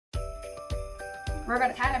We're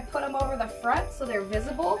gonna kind of put them over the front so they're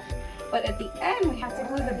visible, but at the end we have to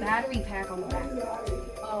glue the battery pack on the back.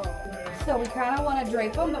 Oh. So we kind of want to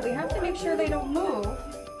drape them, but we have to make sure they don't move.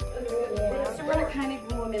 Yeah. So we're gonna kind of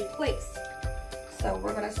glue them in place. So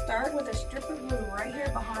we're gonna start with a strip of glue right here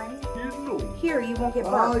behind. Here, you won't get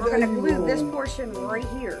burnt. We're gonna glue this portion right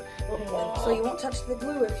here. So you won't touch the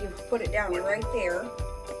glue if you put it down right there.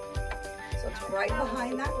 So it's right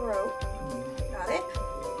behind that rope. Got it?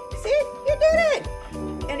 See? You did it!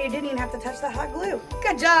 And you didn't even have to touch the hot glue.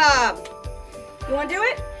 Good job! You wanna do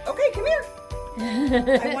it? Okay, come here.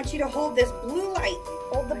 I want you to hold this blue light.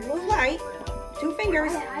 Hold the blue light. 2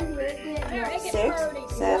 fingers.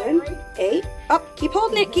 6, 7, 8. Oh, keep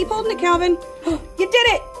holding it. Keep holding it, Calvin. You did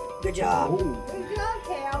it. Good job.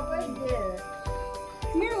 Calvin.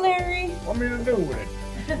 Come here, Larry. What me to do with it?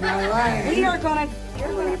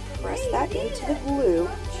 You're gonna press that into the glue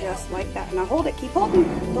just like that. Now hold it. Keep holding.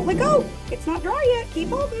 Don't let go. It's not dry yet. Keep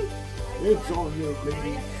holding. It's on here,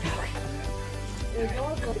 baby.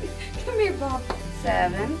 Come here, Bob.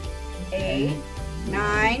 7, 8,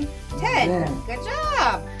 9, 10. Good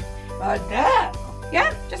job. Like that?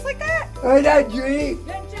 Yeah, just like that. Oh, that's great.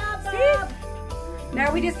 Good job, Bob. See?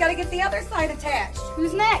 Now we just gotta get the other side attached.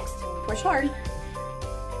 Who's next? Push hard.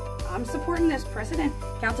 I'm supporting this. Press it in.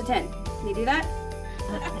 Count to 10. Can you do that?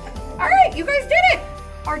 All right, you guys did it.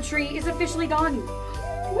 Our tree is officially done.